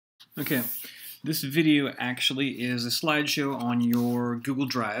Okay, this video actually is a slideshow on your Google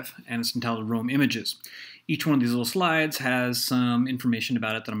Drive, and it's entitled Rome Images. Each one of these little slides has some information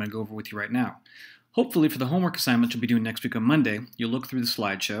about it that I'm going to go over with you right now. Hopefully for the homework assignment you'll be doing next week on Monday, you'll look through the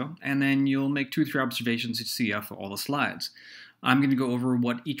slideshow, and then you'll make 2 or 3 observations to see for all the slides. I'm going to go over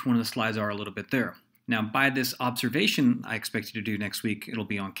what each one of the slides are a little bit there. Now, by this observation I expect you to do next week, it'll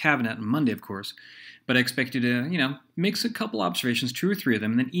be on Cavnet on Monday, of course, but I expect you to, make a couple observations, 2 or 3 of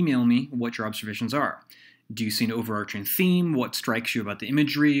them, and then email me what your observations are. Do you see an overarching theme? What strikes you about the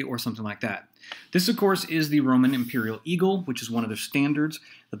imagery, or something like that? This, of course, is the Roman imperial eagle, which is one of their standards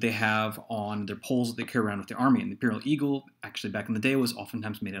that they have on their poles that they carry around with the army. And the imperial eagle, actually back in the day, was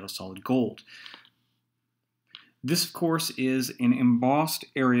oftentimes made out of solid gold. This, of course, is an embossed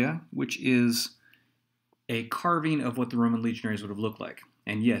area, which is a carving of what the Roman legionaries would have looked like.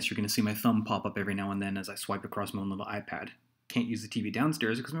 And yes, you're going to see my thumb pop up every now and then as I swipe across my own little iPad. Can't use the TV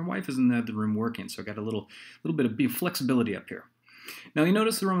downstairs because my wife is in the room working, so I got a little bit of flexibility up here. Now you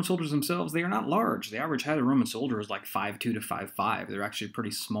notice the Roman soldiers themselves, they are not large. The average height of a Roman soldier is like 5'2" to 5'5". They're actually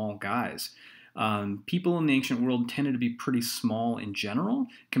pretty small guys. People in the ancient world tended to be pretty small in general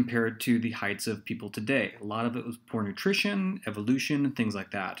compared to the heights of people today. A lot of it was poor nutrition, evolution, things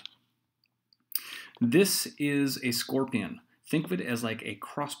like that. This is a scorpion. Think of it as like a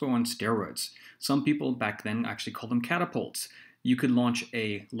crossbow on steroids. Some people back then actually called them catapults. You could launch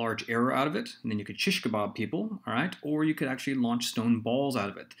a large arrow out of it, and then you could shish kebab people, all right? Or you could actually launch stone balls out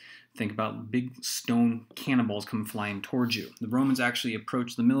of it. Think about big stone cannonballs coming flying towards you. The Romans actually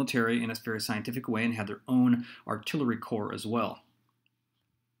approached the military in a very scientific way and had their own artillery corps as well.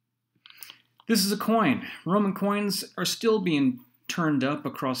 This is a coin. Roman coins are still being turned up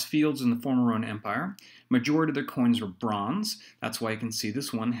across fields in the former Roman Empire. Majority of their coins were bronze. That's why you can see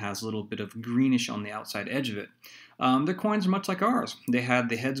this one has a little bit of greenish on the outside edge of it. Their coins are much like ours. They had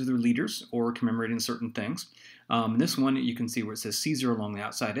the heads of their leaders or commemorating certain things. This one you can see where it says Caesar along the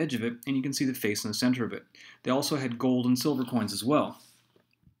outside edge of it, and you can see the face in the center of it. They also had gold and silver coins as well.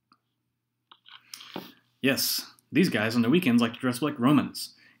 Yes, these guys on the weekends like to dress like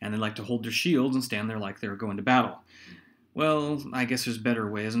Romans, and they like to hold their shields and stand there like they're going to battle. Well, I guess there's better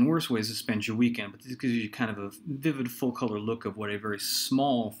ways and worse ways to spend your weekend, but this gives you kind of a vivid full-color look of what a very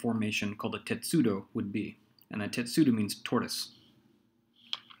small formation called a tetsudo would be. And that tetsudo means tortoise.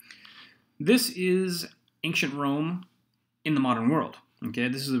 This is ancient Rome in the modern world. Okay,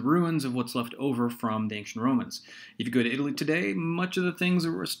 this is the ruins of what's left over from the ancient Romans. If you go to Italy today, much of the things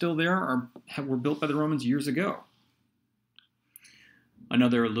that were still there were built by the Romans years ago.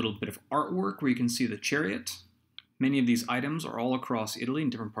 Another little bit of artwork where you can see the chariot. Many of these items are all across Italy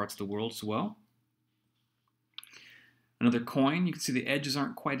and different parts of the world as well. Another coin, you can see the edges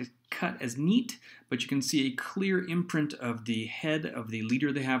aren't quite cut as neat, but you can see a clear imprint of the head of the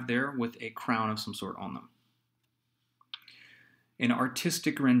leader they have there with a crown of some sort on them. An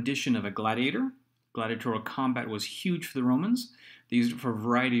artistic rendition of a gladiator. Gladiatorial combat was huge for the Romans. They used it for a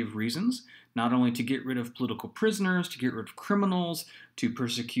variety of reasons, not only to get rid of political prisoners, to get rid of criminals, to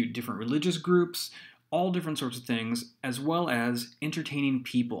persecute different religious groups, all different sorts of things, as well as entertaining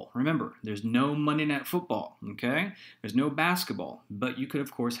people. Remember, there's no Monday Night Football, okay? There's no basketball, but you could,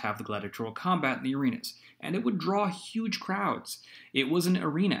 of course, have the gladiatorial combat in the arenas, and it would draw huge crowds. It was an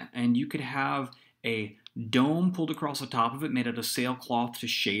arena, and you could have a dome pulled across the top of it made out of sailcloth to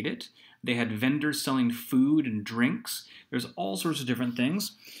shade it. They had vendors selling food and drinks. There's all sorts of different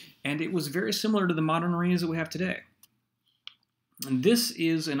things, and it was very similar to the modern arenas that we have today. And this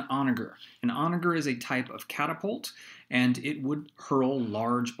is an onager. An onager is a type of catapult, and it would hurl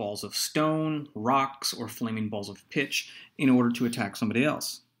large balls of stone, rocks, or flaming balls of pitch in order to attack somebody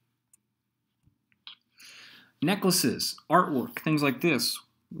else. Necklaces, artwork, things like this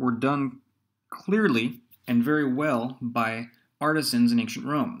were done clearly and very well by artisans in ancient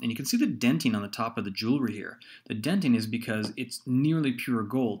Rome. And you can see the denting on the top of the jewelry here. The denting is because it's nearly pure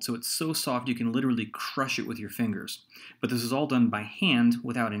gold, so it's so soft you can literally crush it with your fingers. But this is all done by hand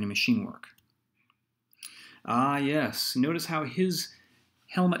without any machine work. Ah yes, notice how his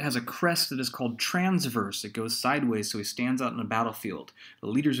helmet has a crest that is called transverse. It goes sideways so he stands out in a battlefield. The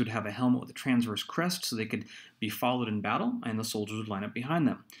leaders would have a helmet with a transverse crest so they could be followed in battle, and the soldiers would line up behind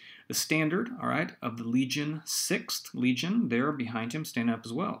them. The standard, all right, of the Legion, 6th Legion, there behind him, standing up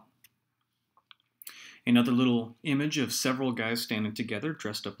as well. Another little image of several guys standing together,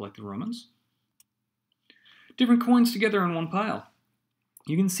 dressed up like the Romans. Different coins together in one pile.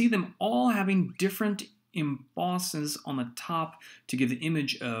 You can see them all having different embosses on the top to give the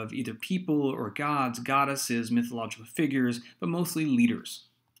image of either people or gods, goddesses, mythological figures, but mostly leaders.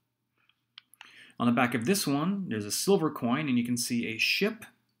 On the back of this one, there's a silver coin, and you can see a ship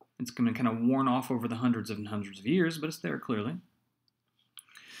It's been kind of worn off over the hundreds and hundreds of years, but it's there clearly.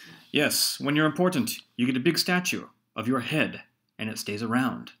 Yes, when you're important, you get a big statue of your head, and it stays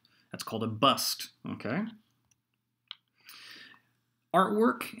around. That's called a bust, okay?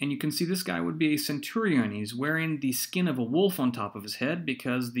 Artwork, and you can see this guy would be a centurion. He's wearing the skin of a wolf on top of his head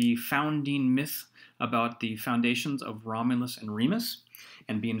because the founding myth about the foundations of Romulus and Remus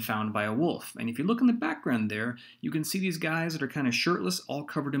and being found by a wolf. And if you look in the background there, you can see these guys that are kind of shirtless, all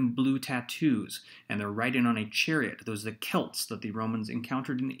covered in blue tattoos, and they're riding on a chariot. Those are the Celts that the Romans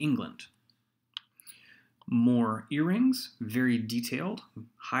encountered in England. More earrings, very detailed,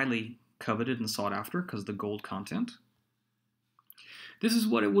 highly coveted and sought after because of the gold content. This is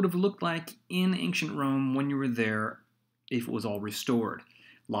what it would have looked like in ancient Rome when you were there if it was all restored.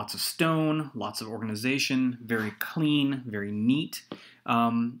 Lots of stone, lots of organization, very clean, very neat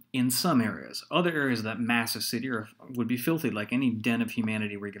in some areas. Other areas of that massive city would be filthy, like any den of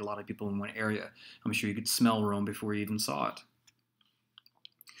humanity where you get a lot of people in one area. I'm sure you could smell Rome before you even saw it.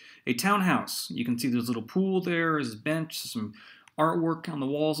 A townhouse. You can see there's a little pool there, there's a bench, some artwork on the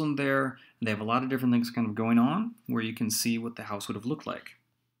walls in there. They have a lot of different things kind of going on where you can see what the house would have looked like.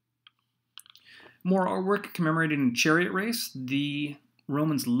 More artwork commemorating a chariot race. The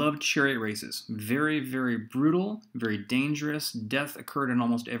Romans loved chariot races. Very, very brutal, very dangerous. Death occurred in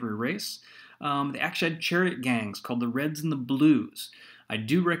almost every race. They actually had chariot gangs called the Reds and the Blues. I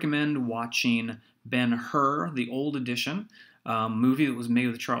do recommend watching Ben-Hur, the old edition, movie that was made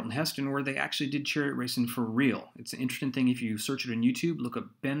with Charlton Heston, where they actually did chariot racing for real. It's an interesting thing. If you search it on YouTube, look up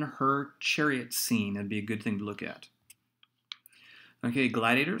Ben-Hur chariot scene. That'd be a good thing to look at. Okay,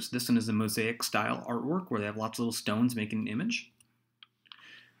 gladiators. This one is a mosaic style artwork where they have lots of little stones making an image.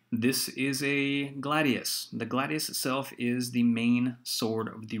 This is a gladius. The gladius itself is the main sword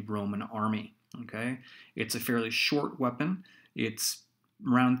of the Roman army. Okay, it's a fairly short weapon. It's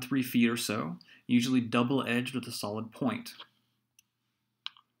around 3 feet or so, usually double-edged with a solid point.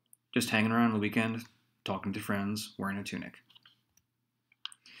 Just hanging around on the weekend, talking to friends, wearing a tunic.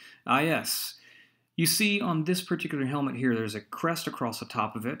 Ah yes, you see on this particular helmet here, there's a crest across the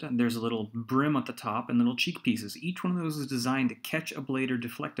top of it, and there's a little brim at the top and little cheek pieces. Each one of those is designed to catch a blade or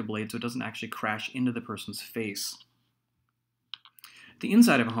deflect a blade so it doesn't actually crash into the person's face. The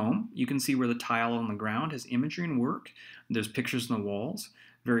inside of a home, you can see where the tile on the ground has imagery and work. There's pictures on the walls,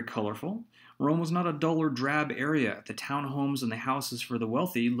 very colorful. Rome was not a dull or drab area. The townhomes and the houses for the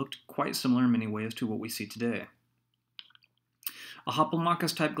wealthy looked quite similar in many ways to what we see today. A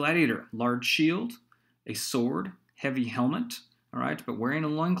hoplomachus type gladiator, large shield, a sword, heavy helmet, all right, but wearing a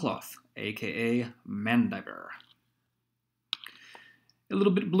loincloth, aka mandiver. A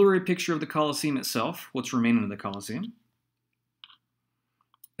little bit blurry picture of the Colosseum itself, what's remaining of the Colosseum.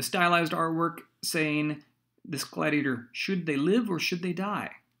 A stylized artwork saying, this gladiator, should they live or should they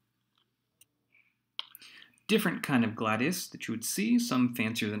die? Different kind of gladius that you would see, some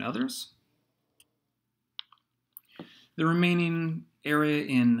fancier than others. The remaining area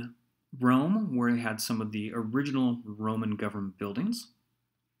in Rome, where it had some of the original Roman government buildings.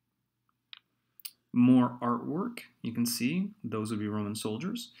 More artwork, you can see, those would be Roman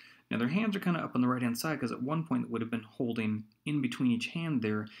soldiers. Now their hands are kind of up on the right-hand side because at one point it would have been holding in between each hand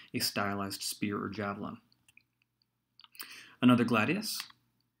there a stylized spear or javelin. Another gladius.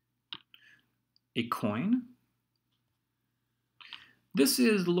 A coin. This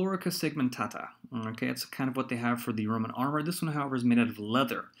is Lorica segmentata. Okay, it's kind of what they have for the Roman armor. This one, however, is made out of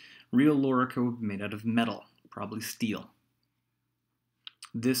leather. Real Lorica would be made out of metal, probably steel.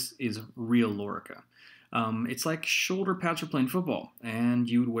 This is real Lorica. It's like shoulder pads for playing football, and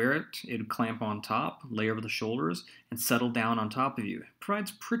you would wear it, it would clamp on top, lay over the shoulders, and settle down on top of you. It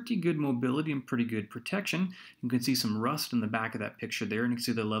provides pretty good mobility and pretty good protection. You can see some rust in the back of that picture there, and you can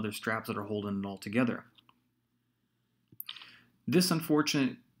see the leather straps that are holding it all together. This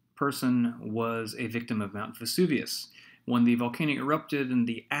unfortunate person was a victim of Mount Vesuvius. When the volcano erupted and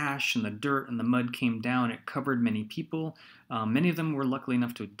the ash and the dirt and the mud came down, it covered many people. Many of them were lucky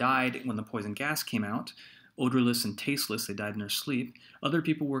enough to have died when the poison gas came out. Odorless and tasteless, they died in their sleep. Other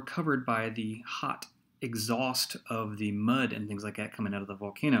people were covered by the hot exhaust of the mud and things like that coming out of the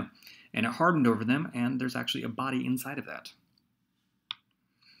volcano. And it hardened over them, and there's actually a body inside of that.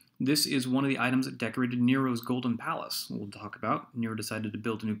 This is one of the items that decorated Nero's Golden Palace. We'll talk about. Nero decided to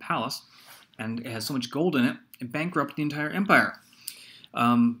build a new palace, and it has so much gold in it, it bankrupted the entire empire.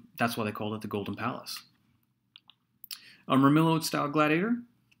 That's why they called it the Golden Palace. A Romillo-style gladiator.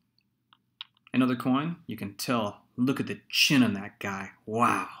 Another coin. You can tell. Look at the chin on that guy.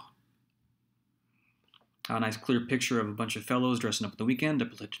 Wow. A nice clear picture of a bunch of fellows dressing up at the weekend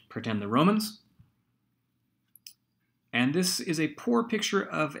to pretend they're Romans. And this is a poor picture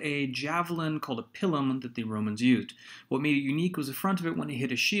of a javelin called a pilum that the Romans used. What made it unique was the front of it, when it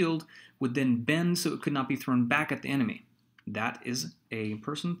hit a shield, would then bend so it could not be thrown back at the enemy. That is a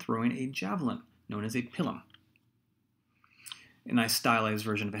person throwing a javelin, known as a pilum. A nice stylized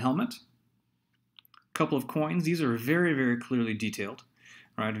version of a helmet. A couple of coins. These are very, very clearly detailed,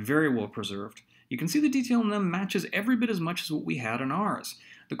 right? Very well preserved. You can see the detail in them matches every bit as much as what we had on ours.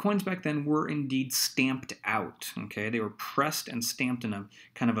 The coins back then were indeed stamped out, okay? They were pressed and stamped in a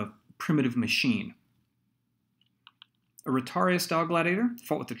kind of a primitive machine. A Retaria-style gladiator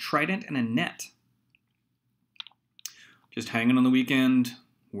fought with a trident and a net. Just hanging on the weekend,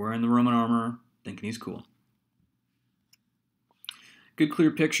 wearing the Roman armor, thinking he's cool. Good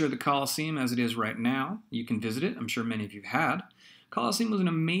clear picture of the Colosseum as it is right now. You can visit it. I'm sure many of you had. Colosseum was an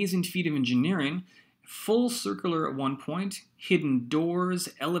amazing feat of engineering. Full circular at one point, hidden doors,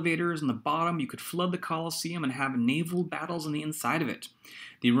 elevators on the bottom. You could flood the Colosseum and have naval battles on the inside of it.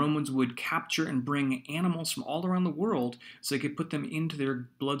 The Romans would capture and bring animals from all around the world so they could put them into their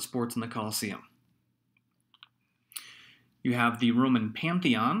blood sports in the Colosseum. You have the Roman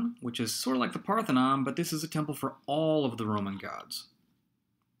Pantheon, which is sort of like the Parthenon, but this is a temple for all of the Roman gods.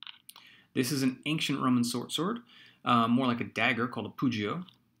 This is an ancient Roman sword, more like a dagger called a pugio.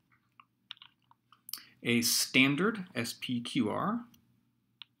 A standard, SPQR.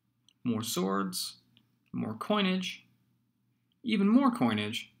 More swords, more coinage, even more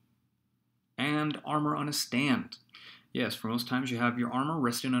coinage, and armor on a stand. Yes, for most times you have your armor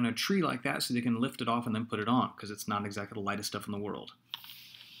resting on a tree like that so they can lift it off and then put it on, because it's not exactly the lightest stuff in the world.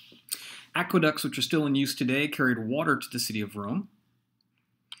 Aqueducts, which are still in use today, carried water to the city of Rome.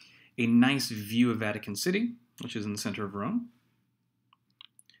 A nice view of Vatican City, which is in the center of Rome.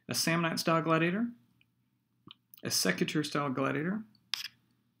 A Samnite-style gladiator. A secutor-style gladiator.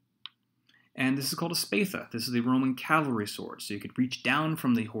 And this is called a spatha. This is the Roman cavalry sword, so you could reach down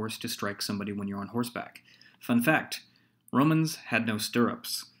from the horse to strike somebody when you're on horseback. Fun fact, Romans had no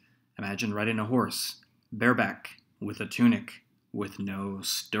stirrups. Imagine riding a horse, bareback, with a tunic, with no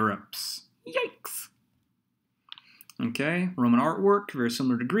stirrups. Yikes! Okay, Roman artwork, very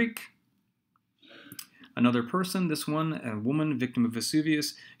similar to Greek. Another person, this one, a woman, victim of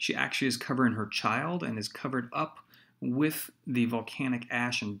Vesuvius, she actually is covering her child and is covered up with the volcanic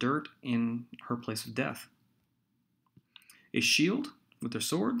ash and dirt in her place of death. A shield with their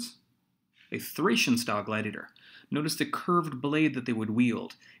swords. A Thracian-style gladiator. Notice the curved blade that they would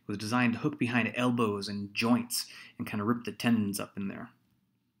wield. It was designed to hook behind elbows and joints and kind of rip the tendons up in there.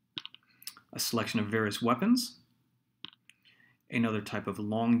 A selection of various weapons. Another type of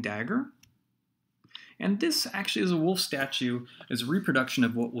long dagger. And this actually is a wolf statue, is a reproduction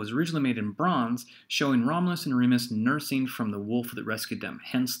of what was originally made in bronze, showing Romulus and Remus nursing from the wolf that rescued them,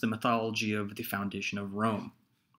 hence the mythology of the foundation of Rome.